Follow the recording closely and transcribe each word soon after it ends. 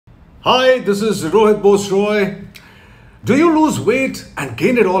Hi, this is Rohit Roy. Do you lose weight and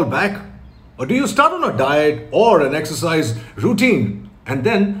gain it all back? Or do you start on a diet or an exercise routine and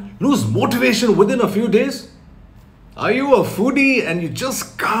then lose motivation within a few days? Are you a foodie and you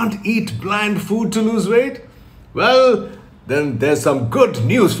just can't eat bland food to lose weight? Well, then there's some good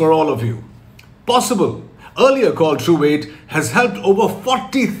news for all of you. Possible, earlier called True Weight, has helped over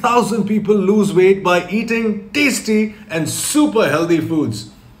 40,000 people lose weight by eating tasty and super healthy foods.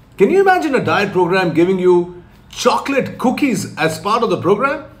 Can you imagine a diet program giving you chocolate cookies as part of the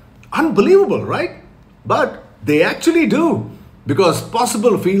program? Unbelievable, right? But they actually do, because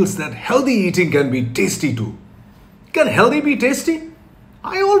Possible feels that healthy eating can be tasty too. Can healthy be tasty?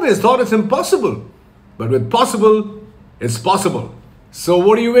 I always thought it's impossible. But with Possible, it's possible. So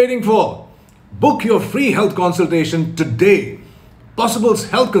what are you waiting for? Book your free health consultation today. Possible's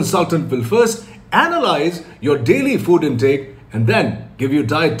health consultant will first analyze your daily food intake and then give you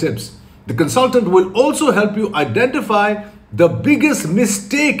diet tips. The consultant will also help you identify the biggest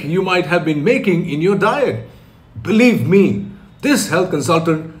mistake you might have been making in your diet. Believe me, this health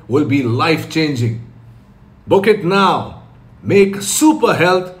consultant will be life-changing. Book it now. Make super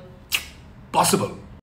health possible.